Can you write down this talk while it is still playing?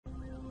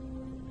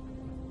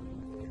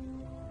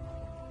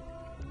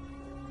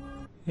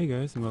Hey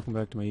guys, and welcome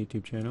back to my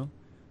YouTube channel.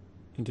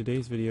 In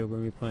today's video we're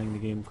going to be playing the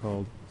game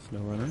called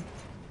Snowrunner,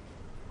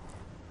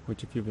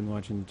 which if you've been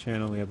watching the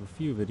channel we have a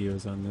few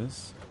videos on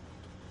this.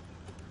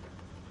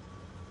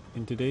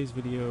 In today's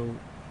video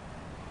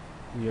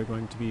we are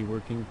going to be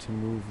working to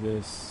move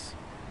this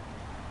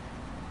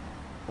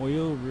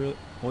oil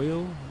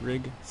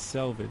rig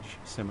salvage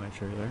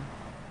semi-trailer,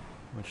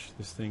 which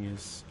this thing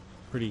is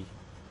pretty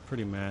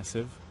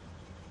massive.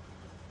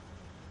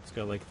 It's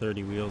got like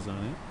 30 wheels on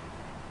it.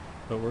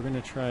 But we're going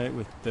to try it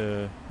with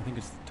the, I think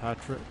it's the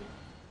Tatra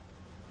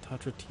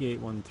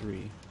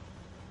T813.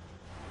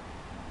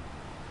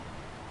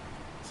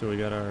 So we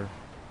got our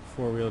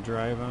four-wheel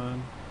drive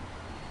on.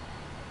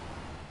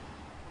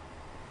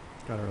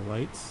 Got our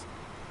lights.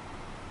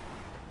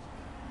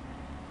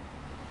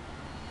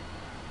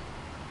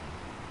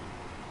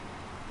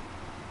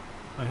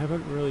 I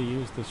haven't really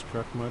used this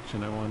truck much,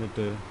 and I wanted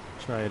to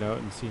try it out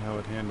and see how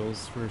it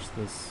handles versus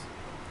this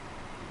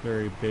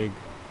very big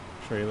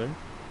trailer.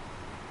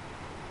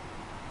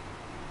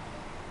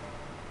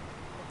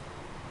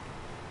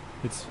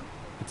 It's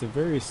a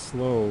very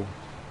slow,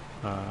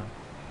 there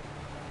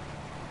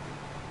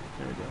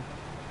we go.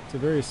 It's a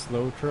very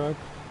slow truck,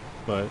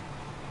 but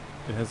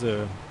it has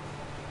a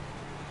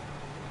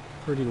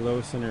pretty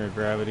low center of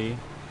gravity,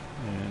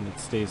 and it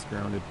stays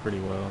grounded pretty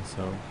well,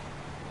 so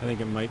I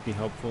think it might be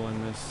helpful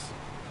in this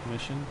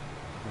mission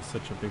with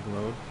such a big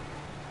load.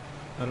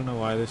 I don't know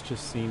why this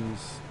just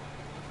seems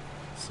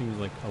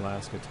like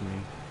Alaska to me.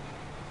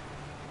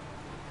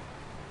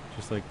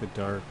 Just like the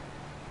dark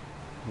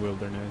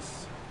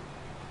wilderness.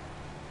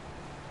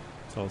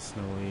 It's all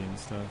snowy and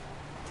stuff.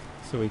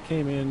 So we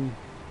came in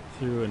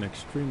through an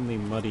extremely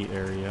muddy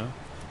area.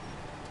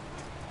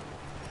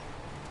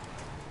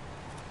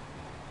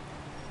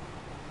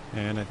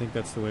 And I think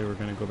that's the way we're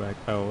going to go back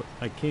out.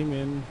 I came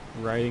in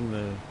riding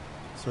the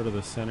sort of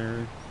the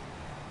center,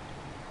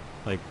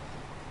 like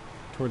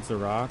towards the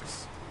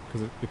rocks,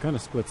 because it kind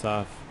of splits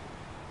off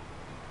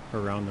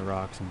around the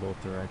rocks in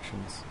both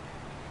directions.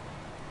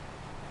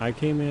 I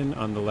came in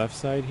on the left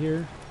side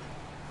here,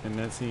 and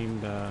that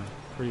seemed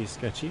pretty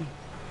sketchy.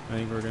 I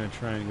think we're going to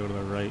try and go to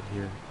the right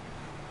here.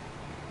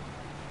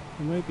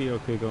 It might be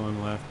okay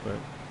going left, but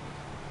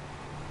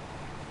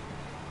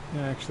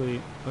yeah, actually,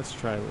 let's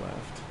try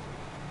left.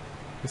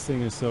 This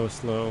thing is so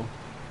slow.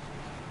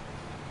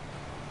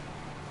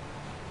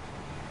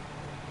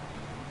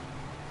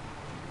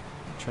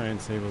 Try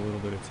and save a little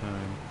bit of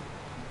time,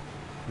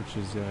 which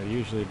is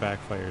usually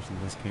backfires in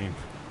this game.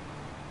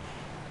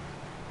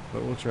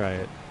 But we'll try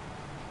it.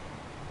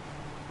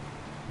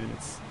 And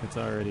it's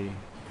already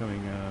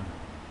coming.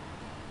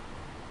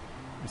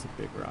 There's a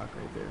big rock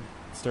right there.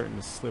 It's starting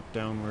to slip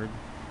downward.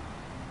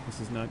 This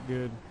is not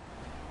good.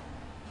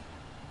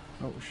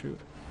 Oh shoot.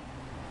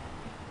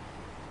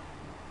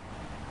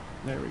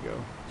 There we go.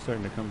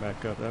 Starting to come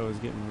back up. That was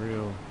getting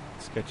real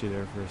sketchy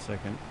there for a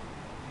second.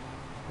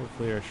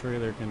 Hopefully our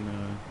trailer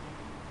can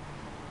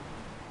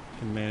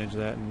manage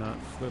that and not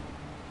flip.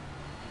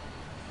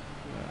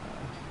 Yeah,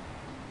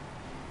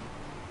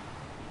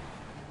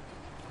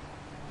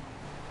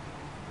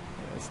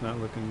 it's not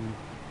looking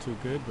too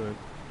good, but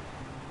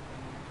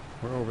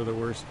we're over the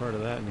worst part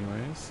of that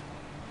anyways.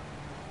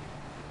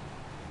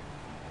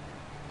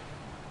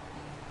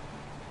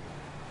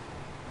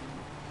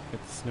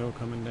 Get the snow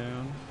coming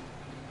down.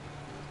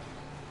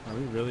 Are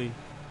we really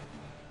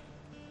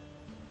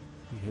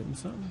hitting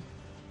something?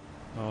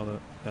 Oh,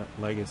 that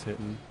leg is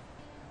hitting.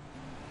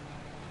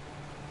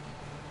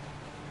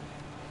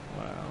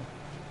 Wow.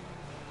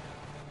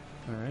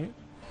 Alright.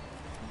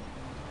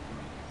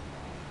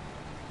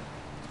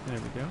 There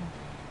we go.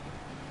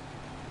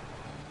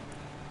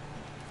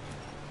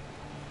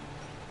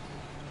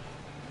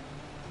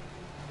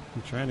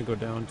 I'm trying to go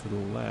down to the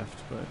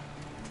left, but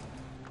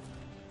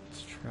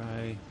let's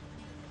try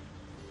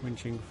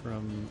winching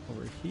from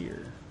over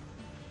here.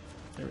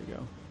 There we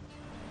go.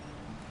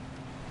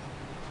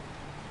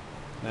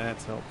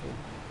 That's helpful.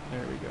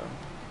 There we go.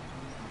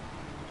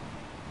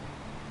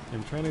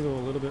 I'm trying to go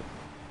a little bit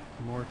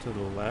more to the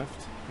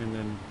left and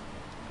then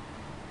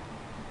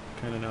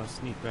kind of now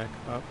sneak back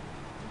up.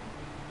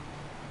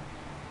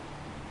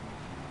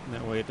 And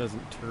that way it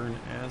doesn't turn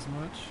as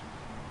much.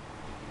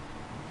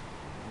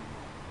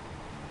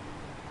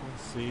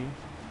 Let's see.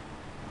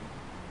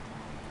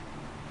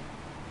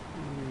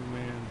 Oh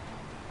man.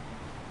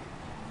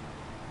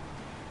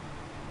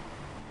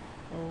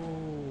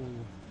 Oh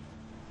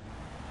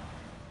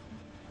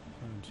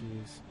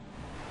jeez.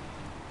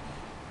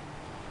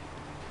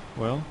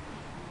 Well,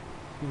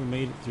 we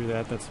made it through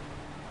that.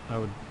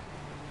 I'm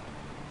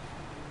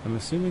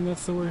assuming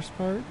that's the worst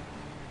part,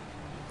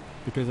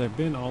 because I've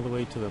been all the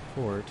way to the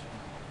port,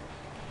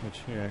 which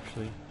here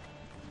actually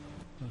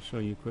I'll show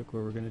you quick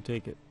where we're going to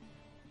take it.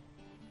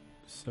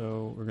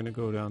 So we're going to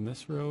go down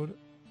this road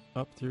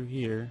up through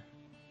here,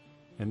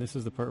 and this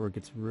is the part where it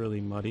gets really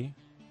muddy.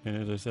 And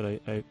as I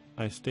said,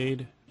 I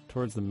stayed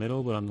towards the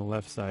middle, but on the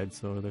left side,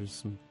 so there's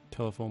some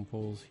telephone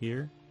poles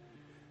here,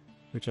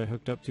 which I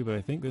hooked up to, but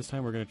I think this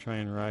time we're going to try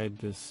and ride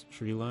this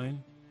tree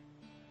line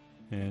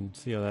and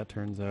see how that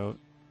turns out.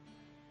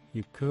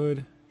 You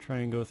could try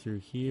and go through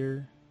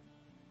here,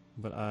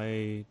 but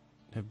I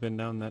have been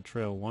down that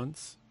trail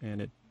once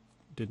and it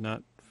did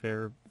not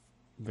fare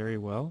very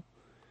well.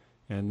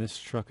 And this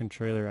truck and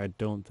trailer I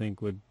don't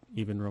think would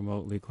even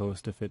remotely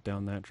close to fit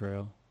down that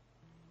trail.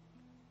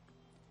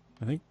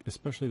 I think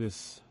especially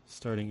this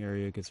starting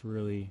area gets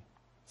really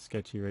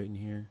sketchy right in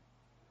here.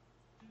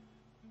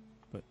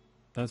 But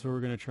that's where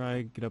we're going to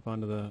try, get up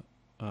onto the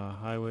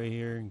highway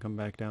here and come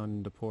back down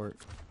into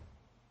port.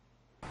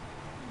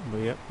 But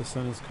yep, the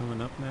sun is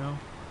coming up now.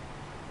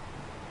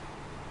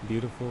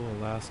 Beautiful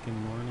Alaskan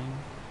morning.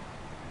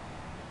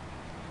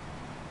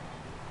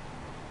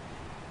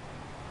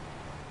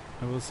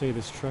 I will say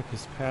this truck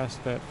has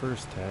passed that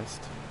first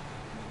test.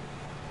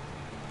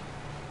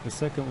 The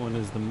second one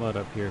is the mud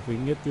up here. If we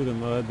can get through the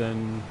mud,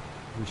 then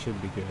we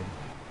should be good.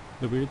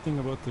 The weird thing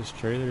about this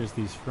trailer is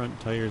these front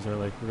tires are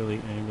like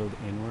really angled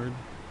inward.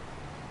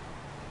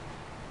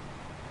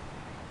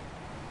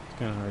 It's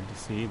kind of hard to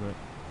see, but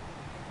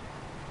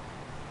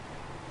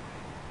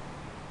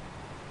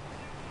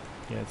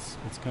yeah,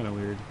 it's kind of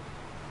weird.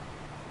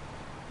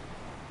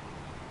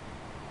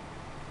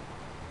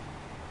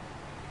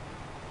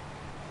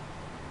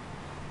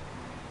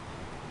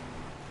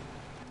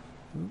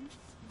 Oops,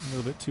 a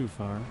little bit too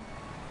far.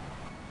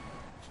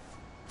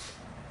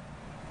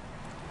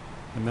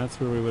 And that's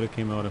where we would have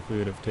came out if we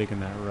would have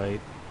taken that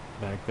right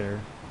back there.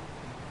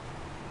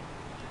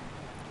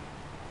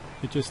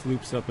 It just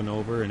loops up and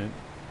over, and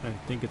I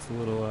think it's a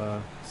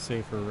little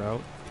safer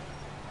route.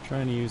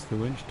 Trying to use the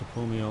winch to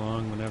pull me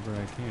along whenever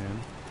I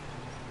can.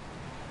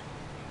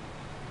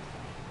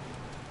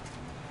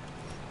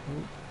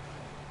 Oh,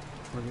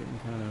 we're getting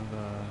kind of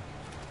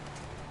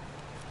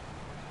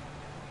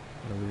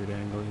at a weird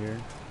angle here.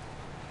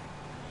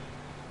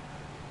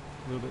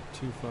 A little bit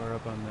too far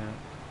up on that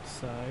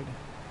side.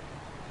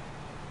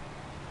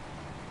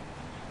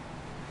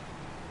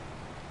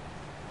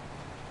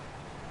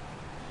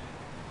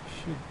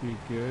 Should be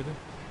good.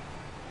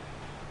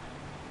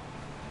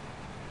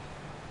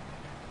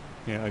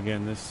 Yeah,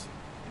 again, this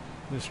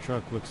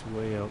truck looks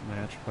way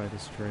outmatched by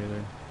this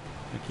trailer.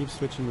 I keep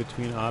switching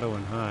between auto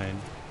and high, and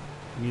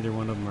neither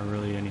one of them are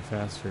really any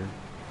faster.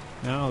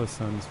 Now the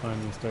sun's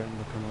finally starting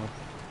to come up.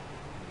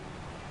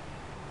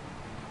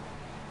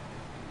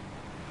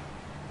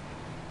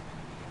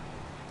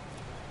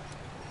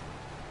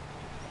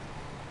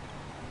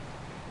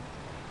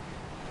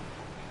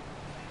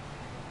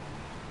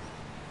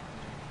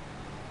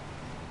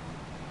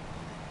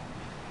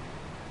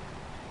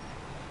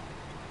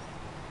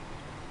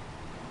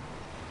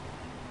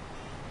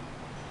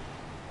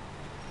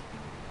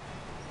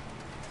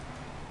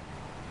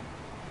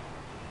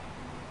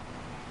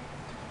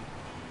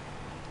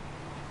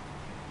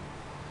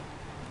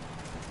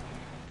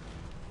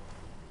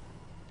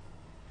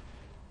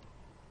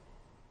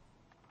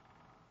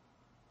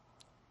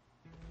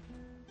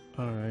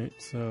 Alright,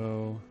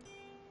 so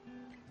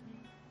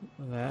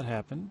that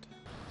happened.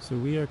 So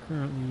we are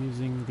currently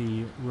using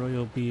the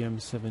Royal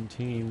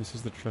BM-17. This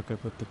is the truck I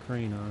put the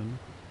crane on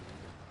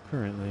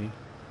currently.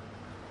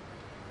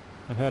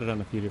 I've had it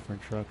on a few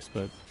different trucks,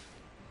 but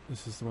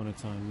this is the one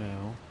it's on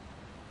now.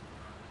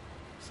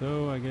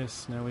 So I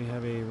guess now we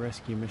have a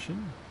rescue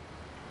mission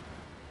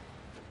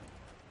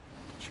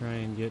to try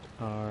and get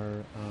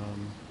our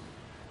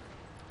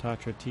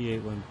Tatra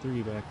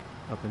T813 back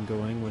up and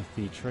going with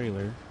the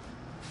trailer.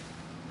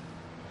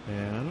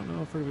 And I don't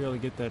know if we're going to be able to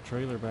get that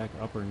trailer back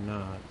up or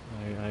not.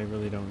 I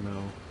really don't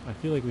know. I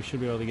feel like we should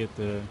be able to get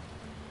the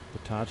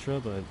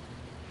Tatra, but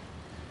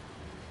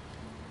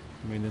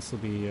I mean, this will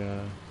be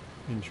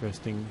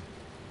interesting.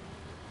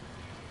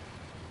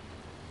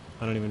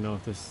 I don't even know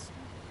if this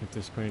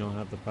crane will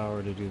have the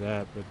power to do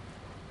that, but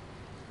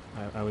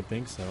I would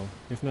think so.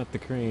 If not the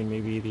crane,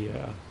 maybe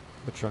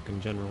the truck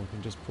in general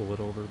can just pull it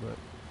over, but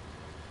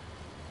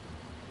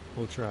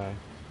we'll try.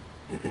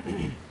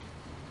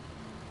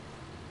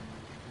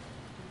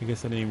 I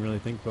guess I didn't even really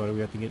think about it. We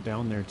have to get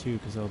down there too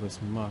because of all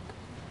this muck.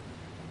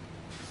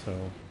 So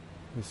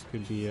this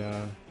could be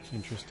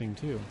interesting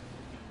too.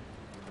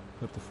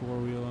 Put the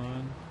four-wheel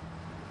on.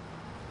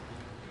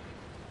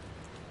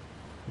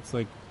 It's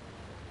like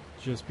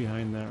just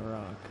behind that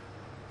rock.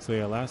 So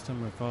yeah, last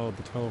time I followed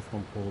the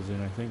telephone poles in.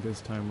 I think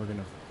this time we're going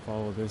to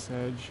follow this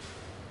edge.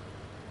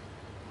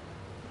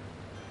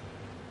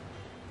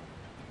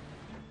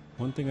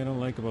 One thing I don't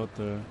like about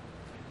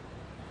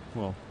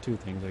well, two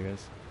things I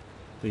guess.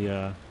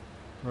 The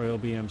Royal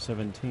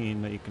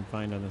BM-17 that you can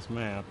find on this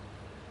map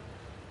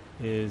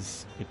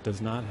is it does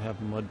not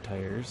have mud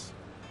tires,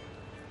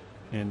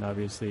 and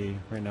obviously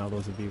right now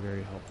those would be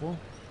very helpful.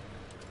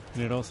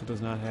 And it also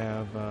does not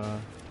have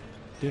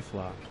diff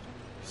lock,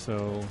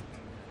 so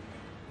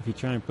if you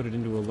try and put it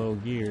into a low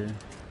gear,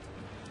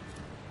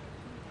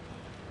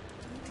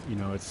 you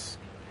know,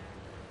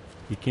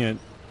 you can't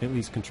at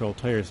least control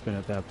tire spin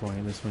at that point.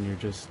 And this one you're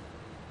just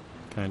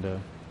kind of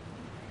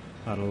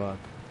out of luck.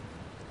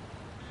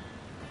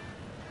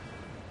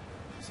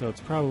 So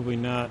it's probably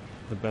not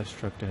the best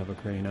truck to have a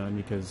crane on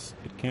because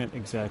it can't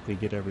exactly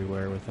get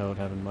everywhere without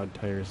having mud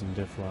tires and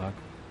diff lock.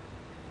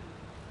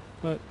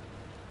 but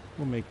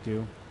we'll make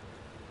do.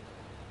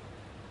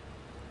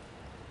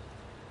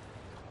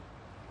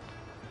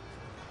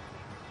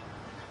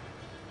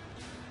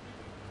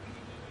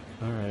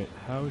 Alright,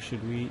 how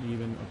should we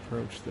even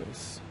approach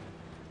this?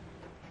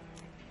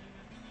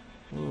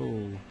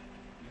 Whoa.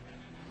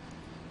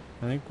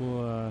 I think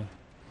we'll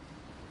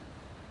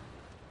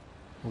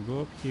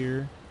go up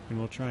here and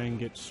we'll try and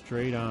get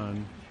straight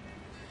on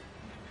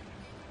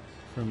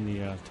from the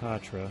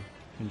Tatra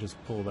and just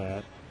pull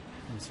that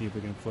and see if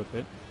we can flip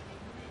it.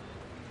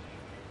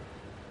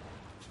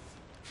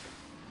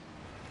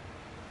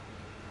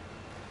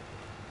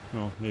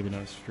 Well, maybe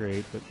not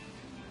straight, but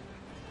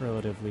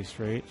relatively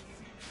straight.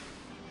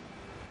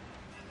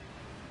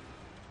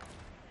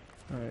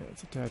 Alright,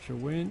 let's attach a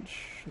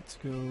winch. Let's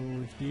go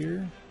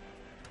here.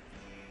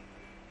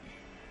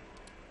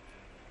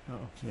 Oh,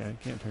 yeah, I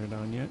can't turn it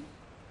on yet.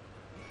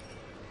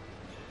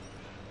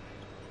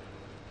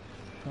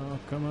 Oh,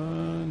 come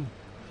on.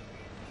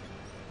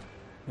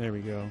 There we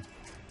go.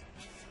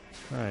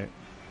 Alright.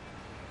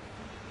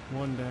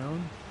 One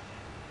down.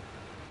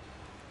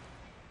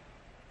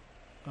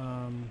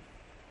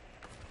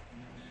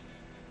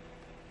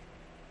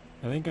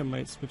 I think I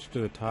might switch to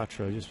the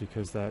Tatra just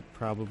because that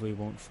probably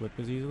won't flip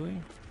as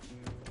easily.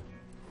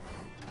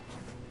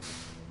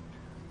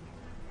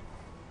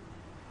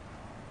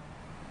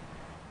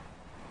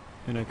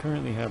 And I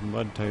currently have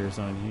mud tires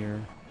on here.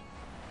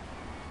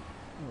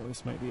 Oh,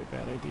 this might be a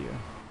bad idea.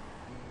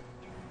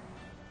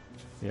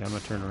 Yeah, I'm gonna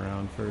turn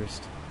around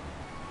first.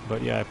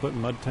 But yeah, I put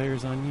mud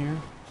tires on here,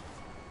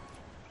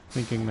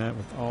 thinking that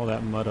with all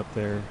that mud up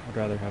there, I'd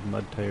rather have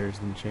mud tires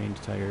than change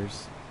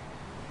tires.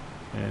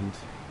 And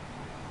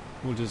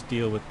we'll just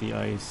deal with the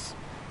ice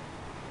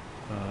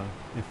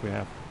if we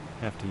have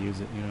to use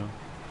it, you know.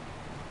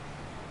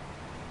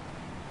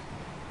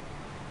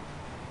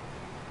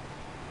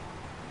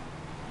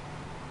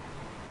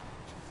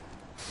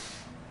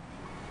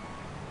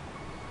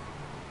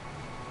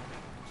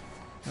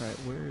 Alright,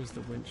 where is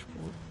the winch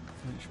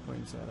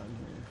point's at on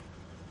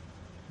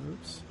here?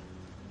 Oops.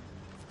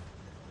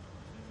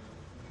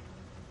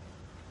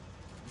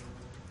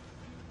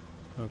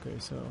 Okay,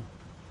 so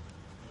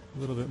a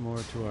little bit more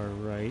to our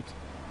right.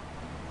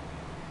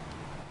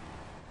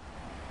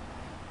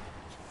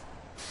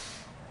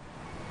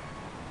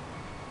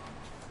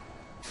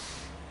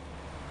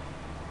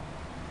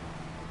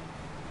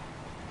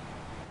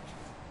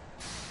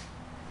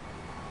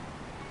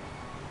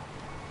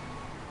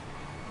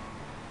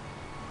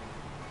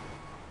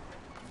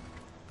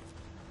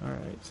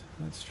 Alright,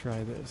 let's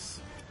try this.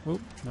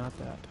 Oop, not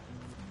that.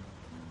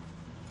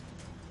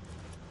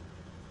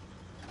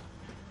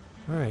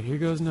 Alright, here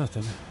goes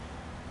nothing.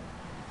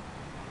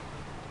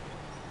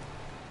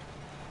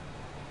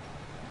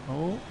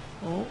 Oh,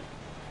 oh.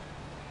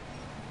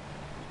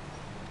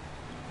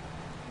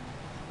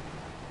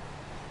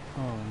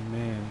 Oh,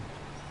 man.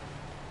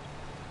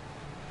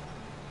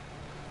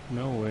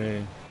 No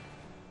way.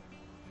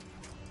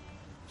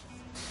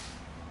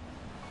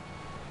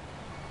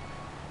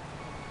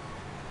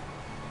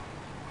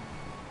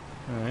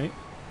 Alright,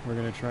 we're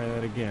going to try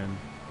that again.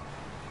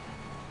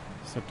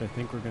 Except I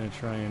think we're going to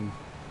try and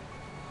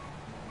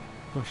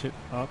push it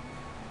up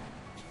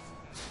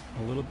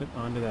a little bit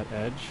onto that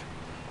edge.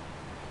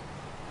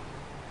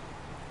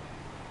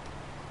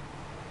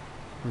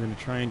 We're going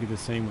to try and do the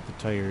same with the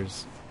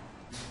tires.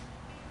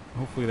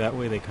 Hopefully that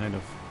way they kind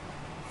of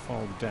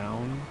fall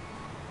down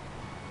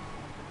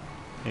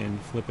and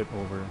flip it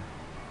over.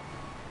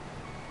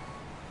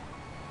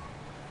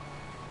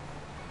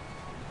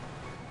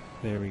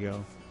 There we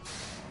go.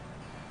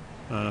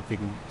 I don't know if you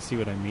can see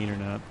what I mean or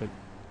not, but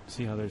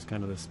see how there's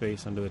kind of the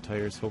space under the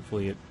tires?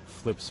 Hopefully it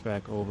flips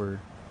back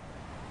over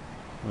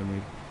when we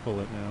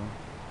pull it now.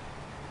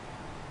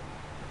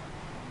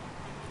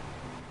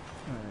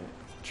 Alright,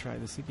 try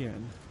this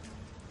again.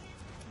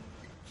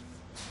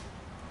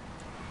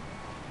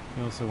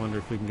 I also wonder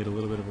if we can get a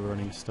little bit of a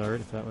running start,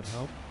 if that would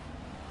help.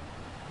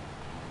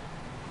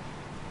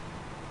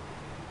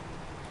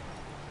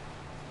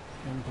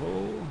 And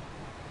pull.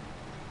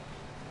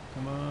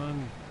 Come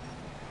on.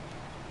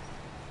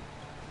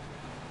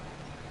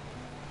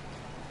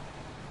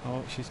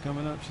 Oh, she's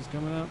coming up, she's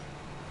coming up.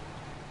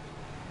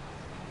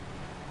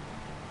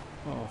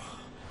 Oh,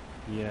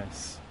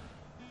 yes.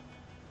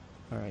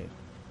 Alright.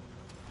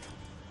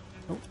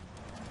 Oh.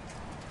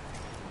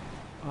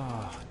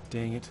 Ah, oh,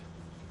 dang it.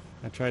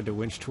 I tried to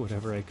winch to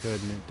whatever I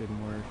could and it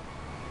didn't work.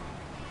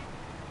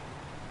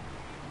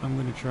 I'm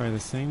going to try the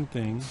same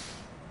thing,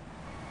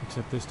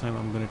 except this time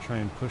I'm going to try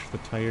and push the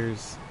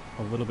tires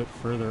a little bit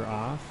further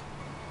off.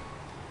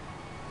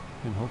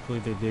 And hopefully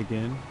they dig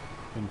in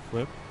and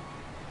flip.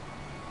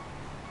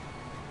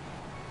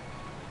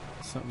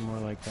 Something more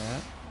like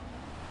that.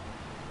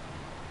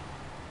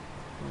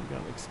 Oh,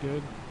 that looks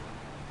good.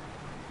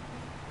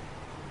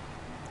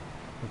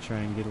 We'll try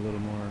and get a little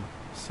more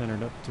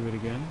centered up to it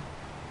again.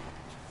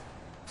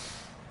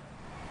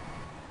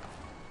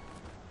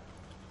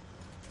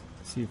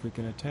 See if we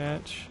can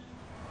attach.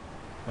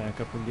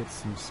 Back up and get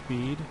some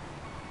speed.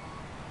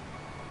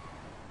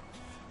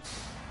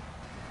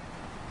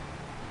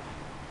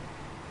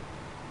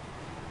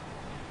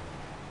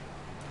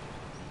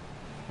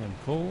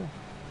 And pull.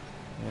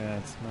 Yeah,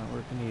 it's not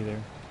working either.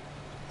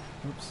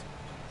 Oops.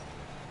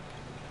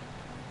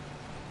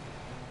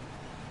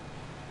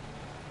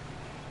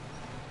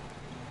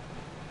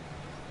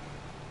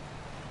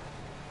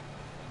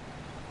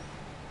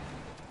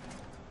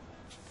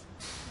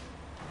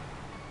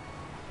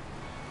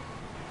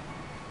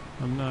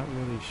 I'm not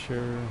really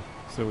sure.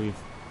 So we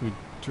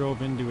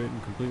drove into it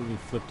and completely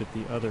flipped it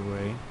the other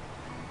way.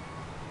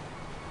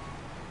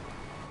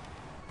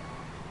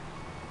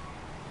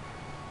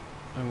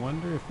 I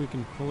wonder if we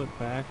can pull it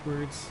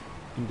backwards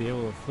and be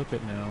able to flip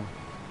it now,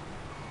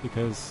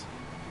 because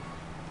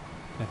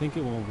I think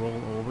it will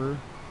roll over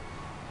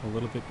a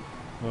little bit.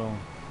 Well,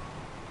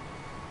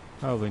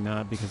 probably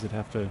not, because it'd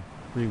have to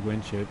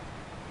re-winch it,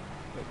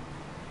 but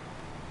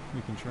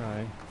we can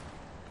try.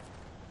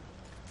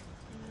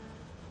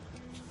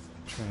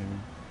 Try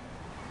and,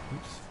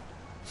 oops,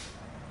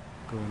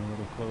 go in a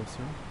little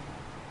closer.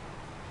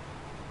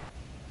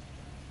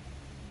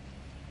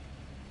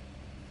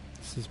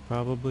 This is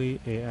probably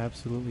a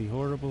absolutely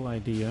horrible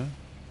idea,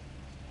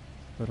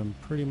 but I'm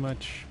pretty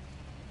much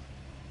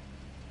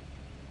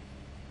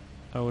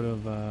out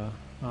of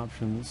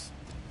options.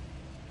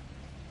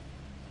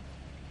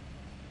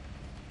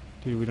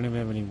 Dude, we don't even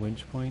have any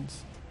winch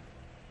points.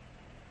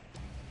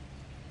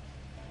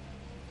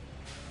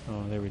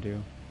 Oh, there we do.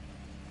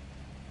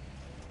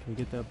 Can we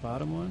get that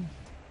bottom one?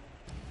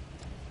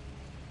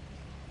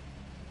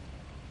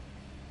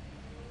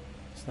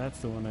 So that's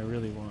the one I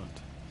really want.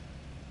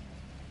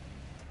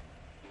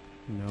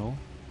 No.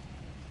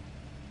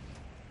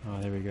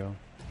 Oh, there we go.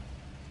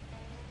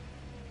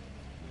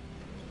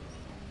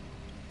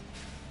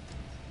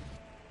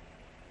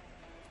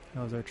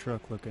 How's our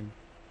truck looking?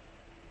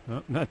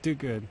 Oh, not too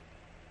good.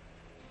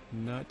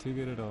 Not too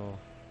good at all.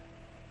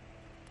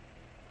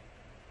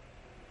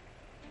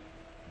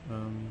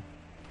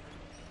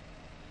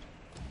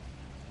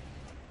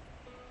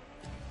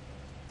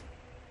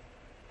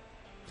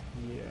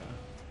 Yeah.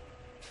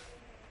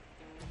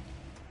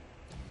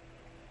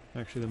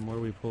 Actually, the more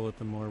we pull it,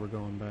 the more we're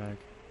going back.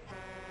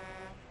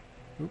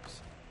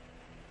 Oops.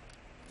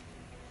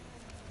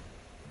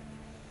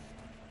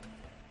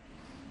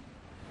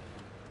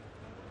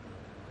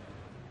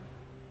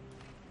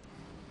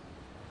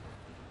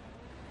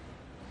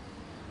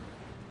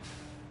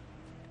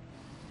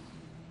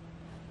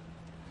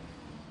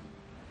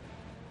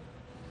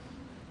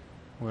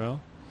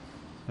 Well,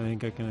 I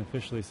think I can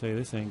officially say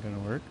this ain't gonna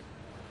work.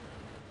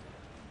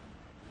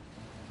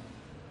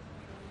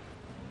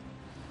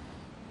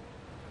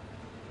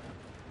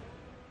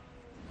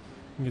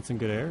 Get some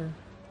good air.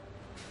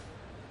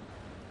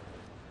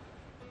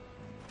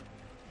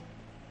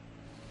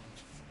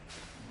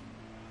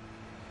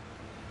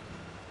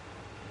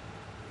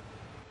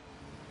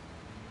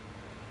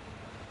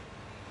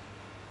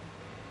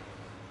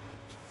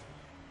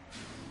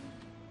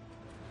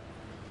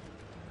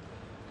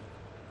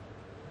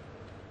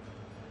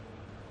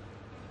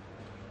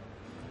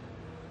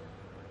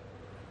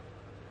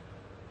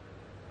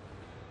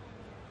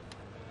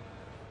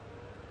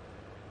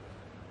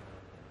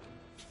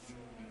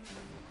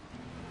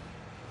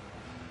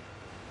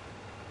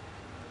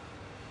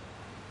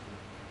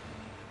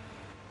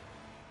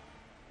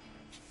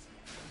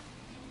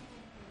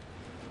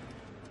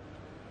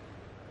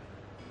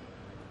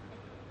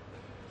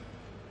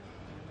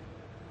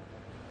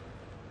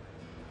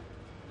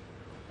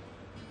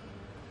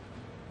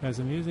 As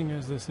amusing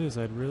as this is,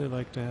 I'd really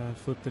like to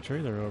flip the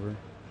trailer over.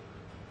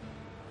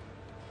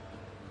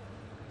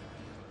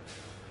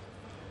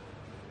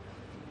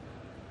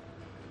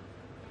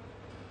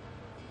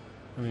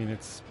 I mean,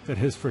 it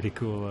is pretty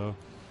cool though.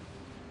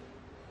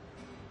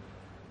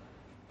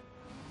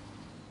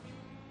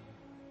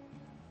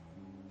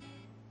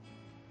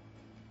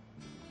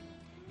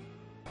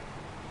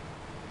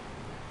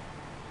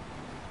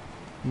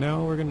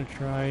 Now we're going to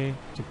try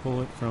to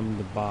pull it from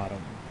the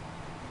bottom.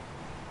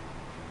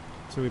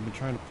 So we've been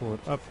trying to pull it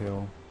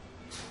uphill.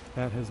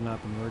 That has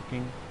not been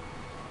working.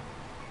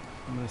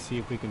 I'm going to see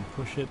if we can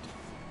push it,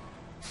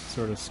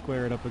 sort of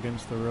square it up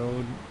against the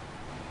road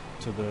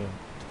to the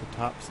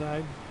top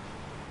side.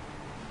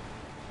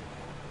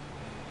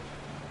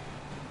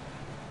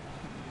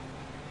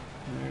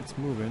 There, it's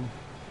moving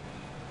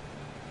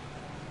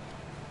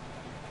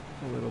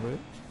a little bit.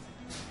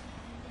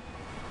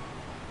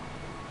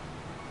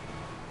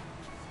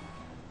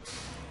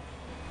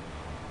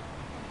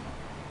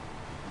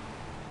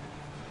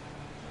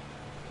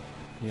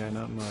 Yeah,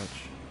 not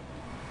much.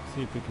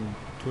 See if we can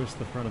twist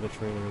the front of the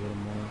trailer a little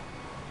more.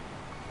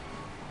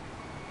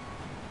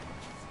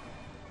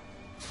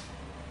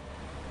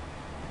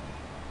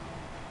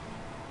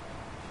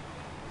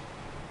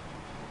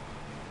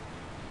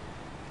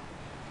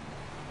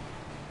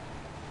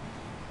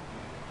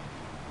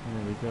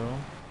 There we go.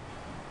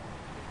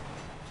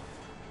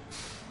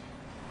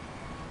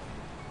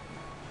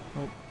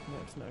 Oh,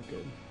 that's not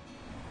good.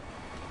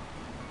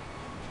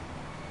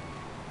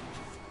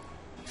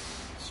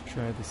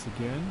 Try this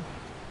again.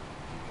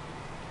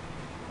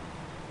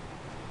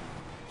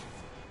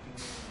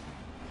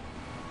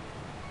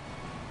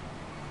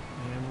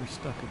 And we're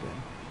stuck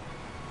again.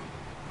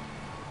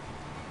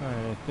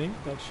 Alright, I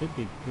think that should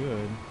be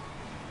good.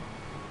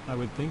 I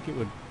would think it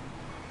would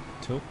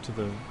tilt to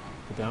the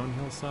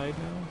downhill side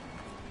now.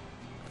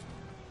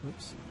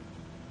 Oops.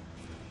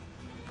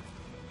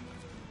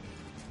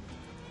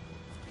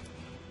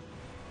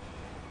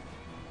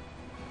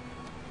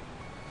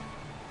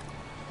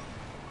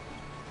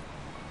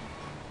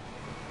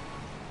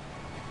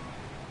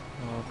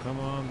 Oh, come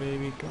on,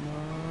 baby, come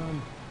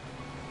on.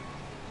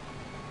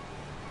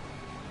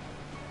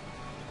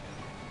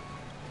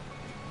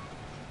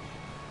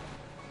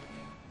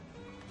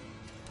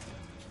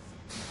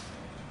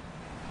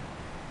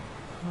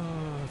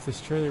 Oh, if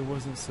this trailer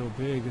wasn't so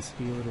big, this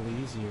would be a little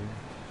easier.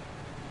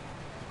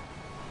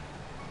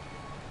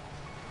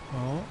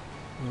 Oh,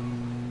 we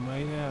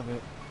might have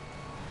it.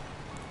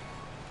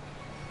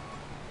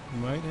 We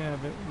might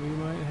have it. We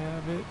might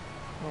have it.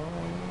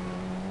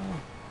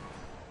 Oh.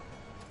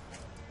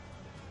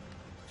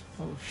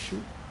 Oh,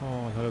 shoot.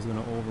 Oh, I thought I was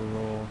going to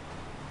overroll.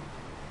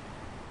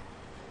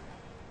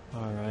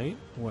 Alright,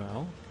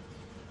 well.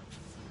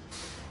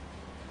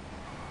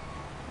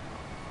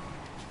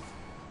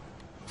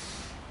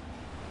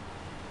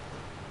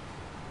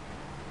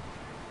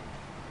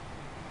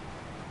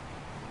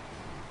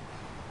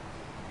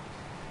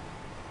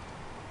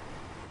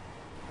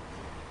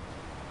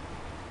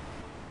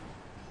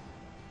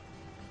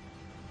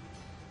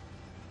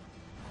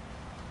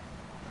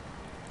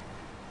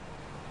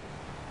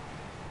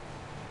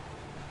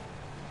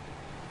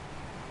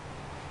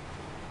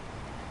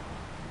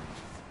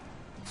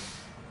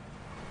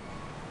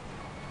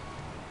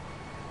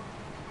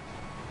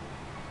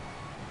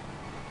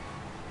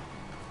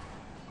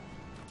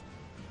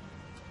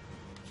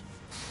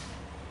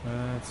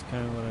 That's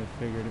kind of what I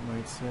figured it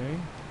might say.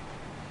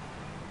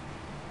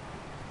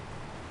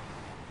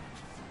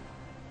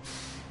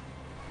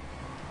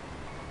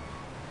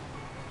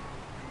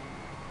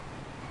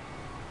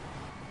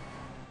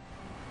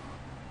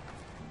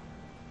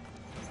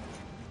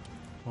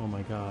 Oh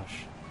my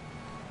gosh.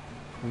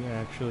 We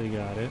actually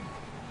got it.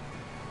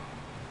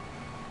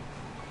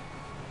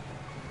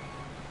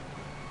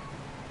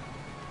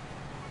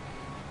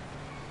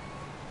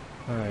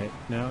 Alright,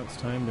 now it's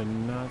time to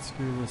not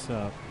screw this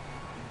up.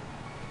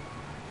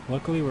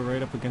 Luckily we're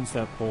right up against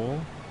that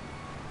pole.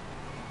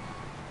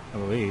 I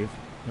believe.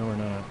 No, we're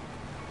not.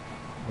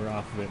 We're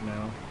off of it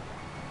now.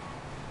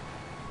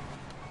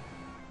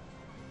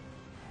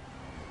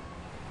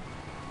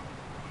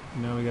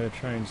 Now we gotta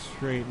try and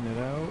straighten it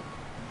out.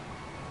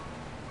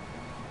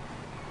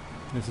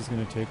 This is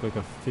gonna take like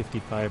a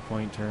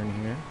 55-point turn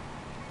here.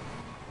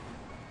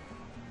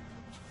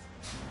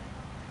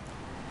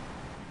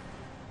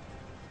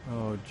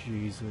 Oh,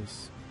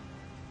 Jesus.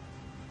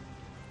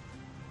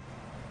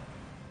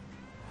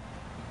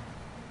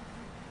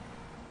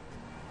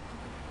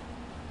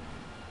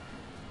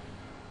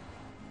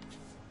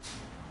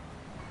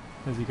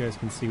 As you guys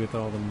can see with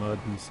all the mud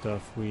and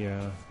stuff, we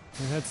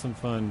had some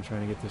fun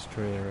trying to get this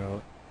trailer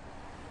out.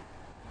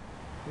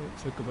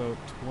 It took about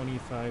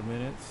 25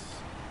 minutes.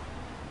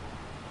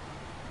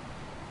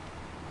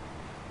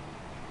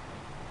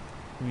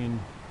 I mean,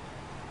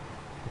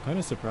 I'm kind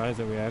of surprised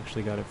that we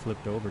actually got it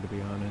flipped over, to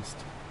be honest.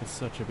 It's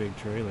such a big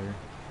trailer.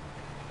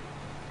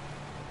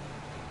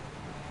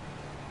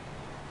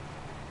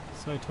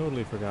 So I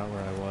totally forgot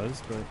where I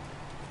was, but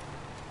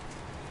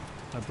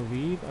I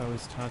believe I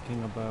was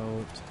talking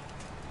about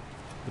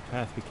the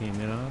path we came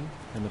in on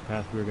and the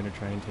path we were going to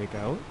try and take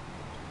out.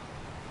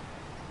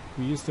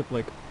 We used up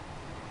like,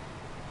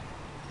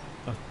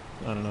 I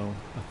don't know,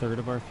 a third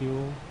of our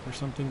fuel or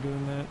something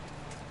doing that.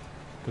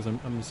 Because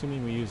I'm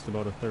assuming we used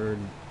about a third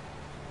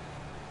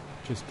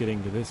just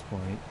getting to this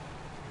point.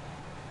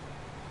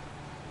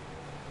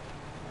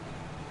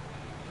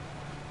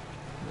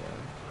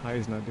 Yeah,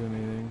 high's not doing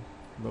anything.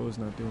 Low's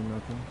not doing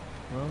nothing.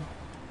 Well,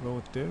 roll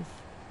with diff.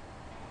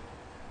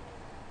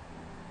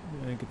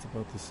 I think it's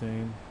about the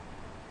same.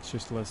 It's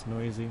just less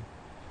noisy.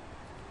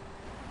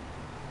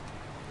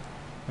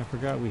 I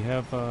forgot we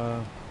have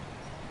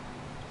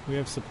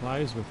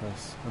supplies with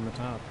us on the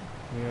top.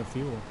 We have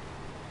fuel.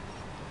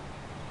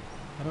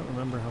 I don't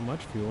remember how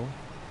much fuel,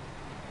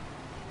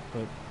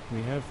 but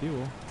we have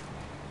fuel.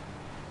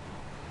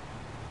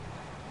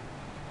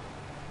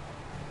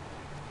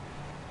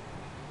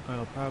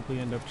 I'll probably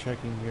end up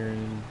checking here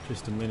in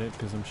just a minute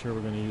because I'm sure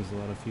we're going to use a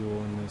lot of fuel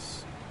in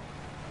this.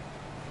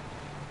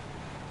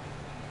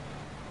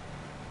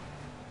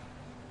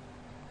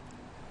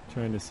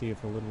 Trying to see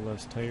if a little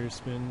less tire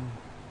spin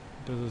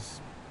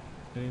does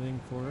anything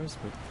for us,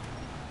 but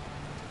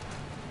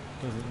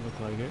doesn't look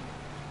like it.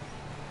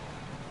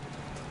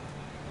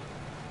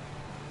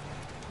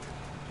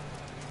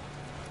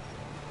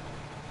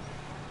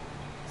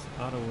 This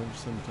auto winch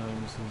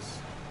sometimes is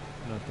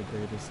not the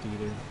greatest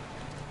either.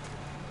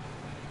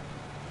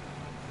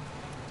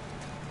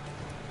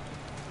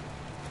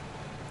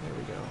 There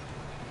we go.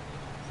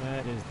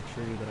 That is the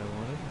tree that I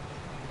wanted.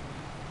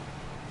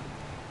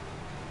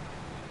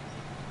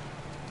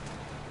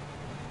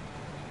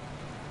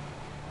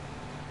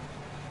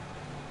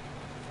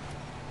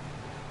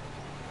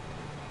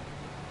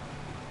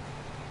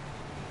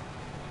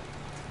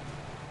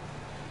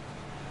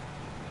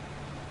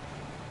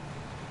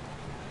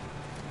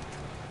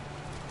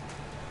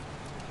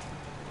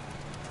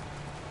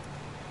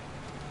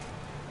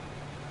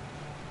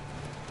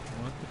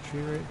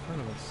 tree right in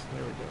front of us.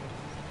 There we go.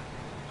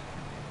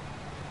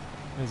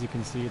 As you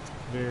can see, it's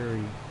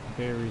very,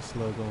 very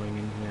slow going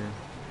in here.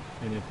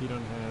 And if you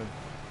don't have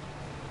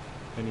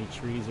any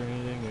trees or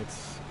anything,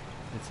 it's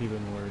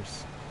even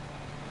worse.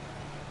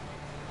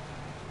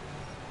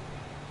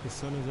 The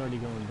sun is already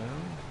going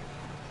down.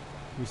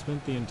 We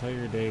spent the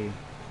entire day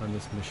on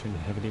this mission,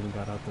 haven't even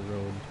got out the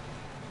road.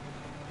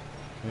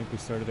 I think we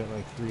started at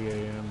like 3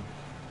 a.m.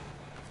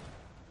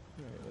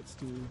 Alright, let's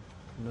do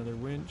another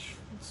winch.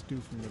 Let's do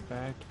from the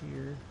back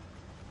here.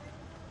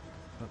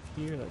 Up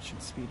here, that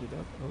should speed it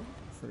up. Oh,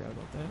 forgot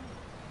about that.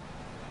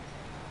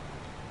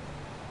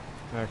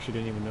 I actually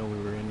didn't even know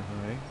we were in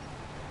high.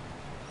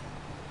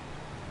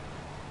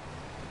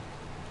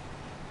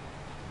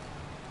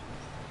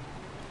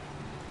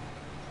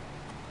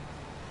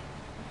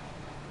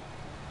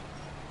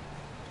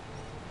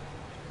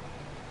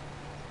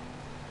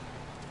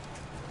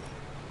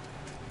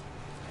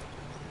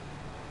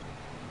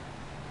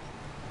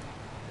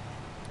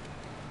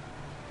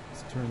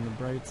 Turn the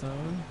brights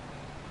on.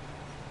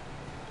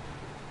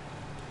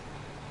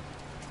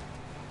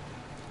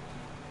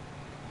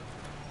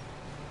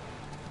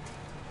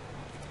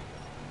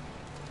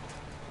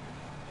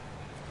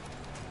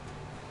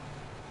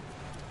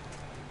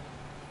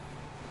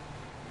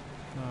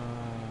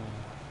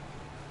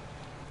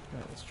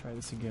 Alright, let's try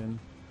this again.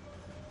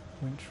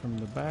 Winch from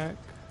the back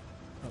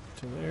up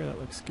to there, that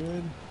looks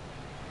good.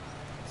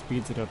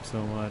 Speeds it up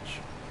so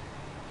much.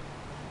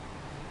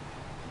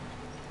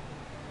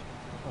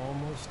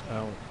 Almost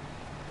out.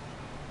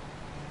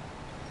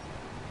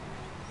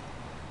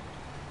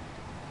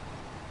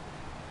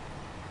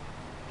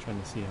 Trying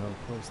to see how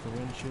close the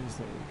winch is.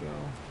 There we go.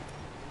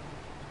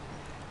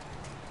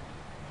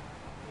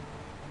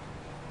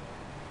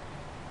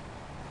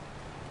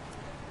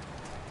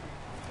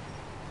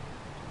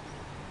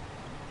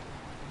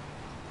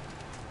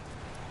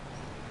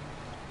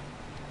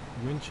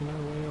 Winching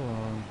our way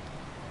along.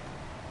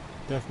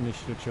 Definitely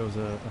should have chose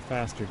a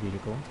faster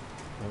vehicle,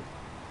 but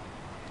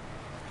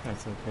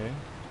that's okay.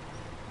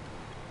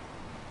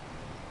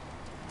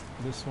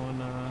 This one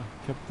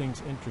kept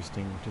things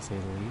interesting, to say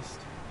the least.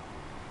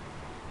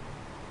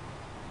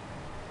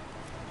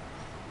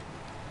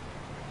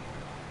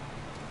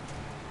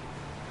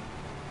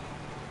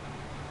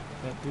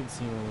 That did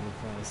seem a little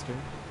faster.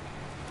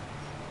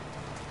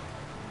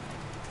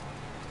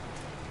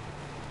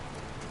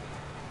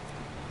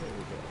 There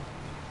we go.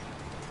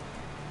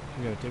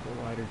 We gotta take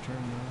a wider turn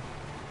now.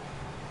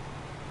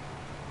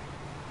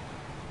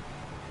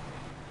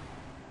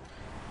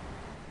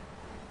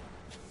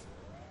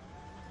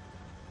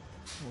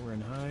 We're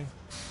in high.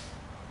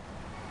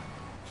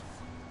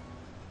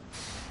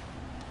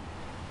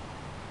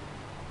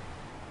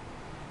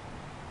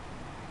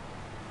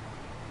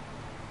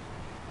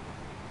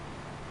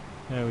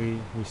 Yeah,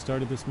 we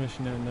started this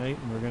mission at night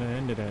and we're gonna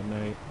end it at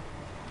night.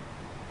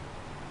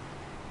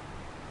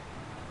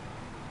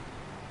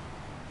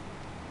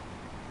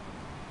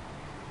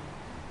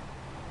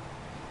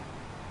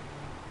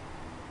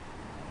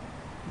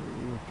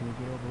 Ooh, can we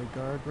get over the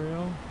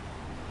guardrail?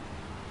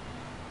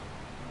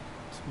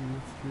 2,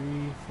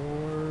 3,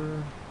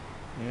 4,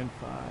 and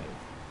 5.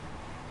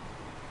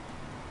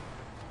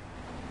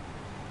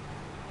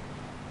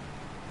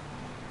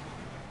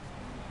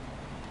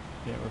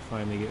 Yeah, we're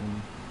finally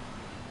getting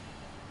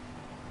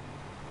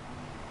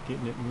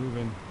it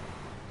moving.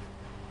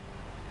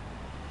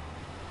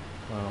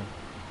 Wow.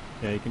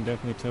 Yeah, you can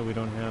definitely tell we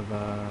don't have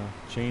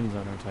chains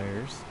on our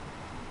tires.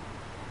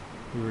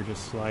 We were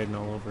just sliding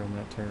all over in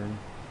that turn.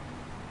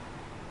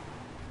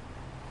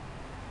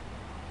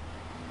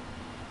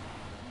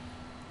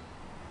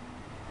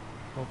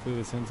 Hopefully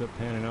this ends up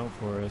panning out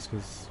for us,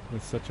 because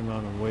with such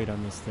amount of weight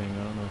on this thing,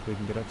 I don't know if we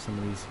can get up some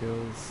of these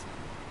hills,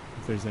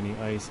 if there's any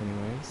ice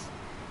anyways.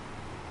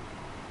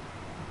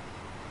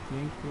 I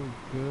think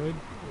we're good.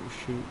 Oh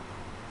shoot.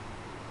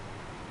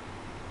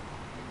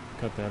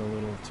 Cut that a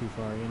little too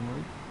far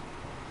inward.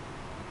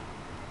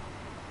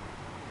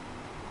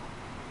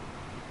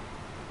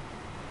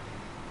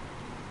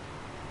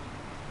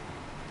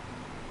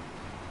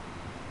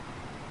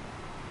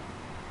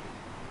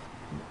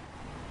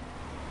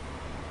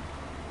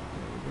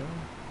 There we go.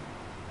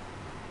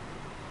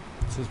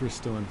 It says we're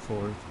still in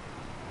 4th.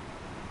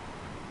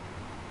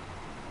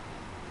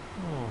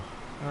 Oh,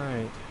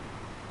 alright.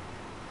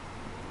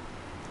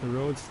 The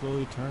road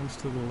slowly turns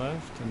to the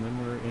left, and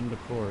then we're into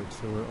port,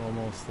 so we're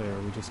almost there.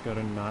 We just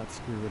gotta not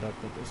screw it up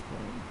at this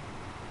point.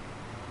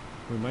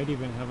 We might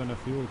even have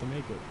enough fuel to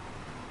make it,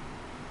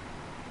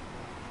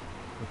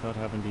 without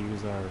having to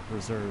use our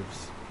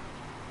reserves.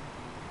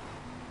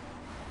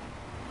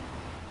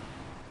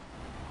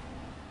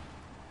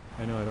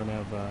 I know I don't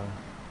have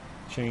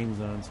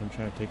chains on, so I'm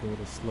trying to take it a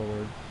little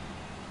slower.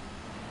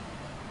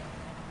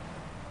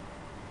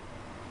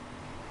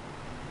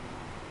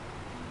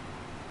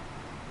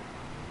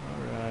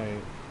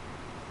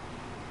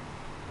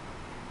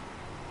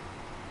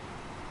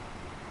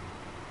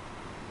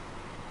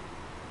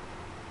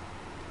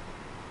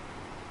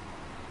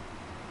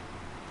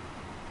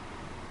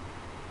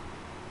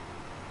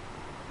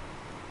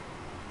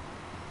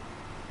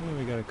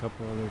 a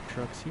couple other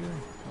trucks here.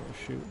 Oh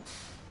shoot.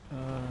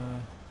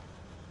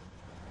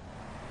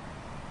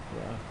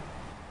 Yeah.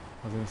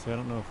 I was gonna say I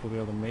don't know if we'll be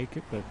able to make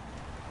it, but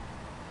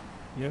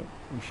yep,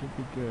 we should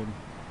be good.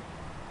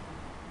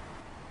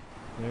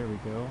 There we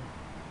go.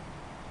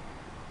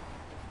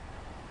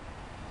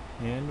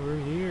 And we're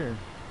here.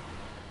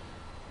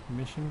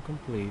 Mission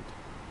complete.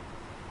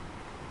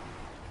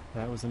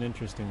 That was an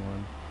interesting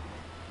one.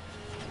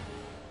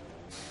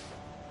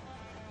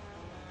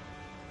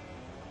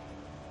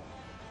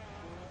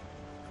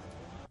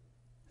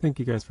 Thank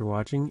you guys for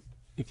watching.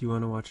 If you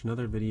want to watch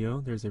another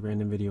video, there's a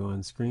random video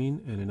on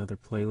screen and another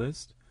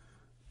playlist.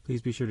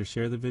 Please be sure to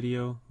share the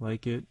video,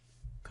 like it,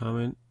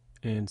 comment,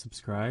 and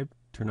subscribe.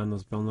 Turn on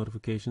those bell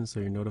notifications so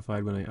you're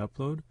notified when I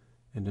upload.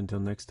 And until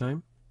next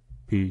time,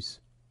 peace.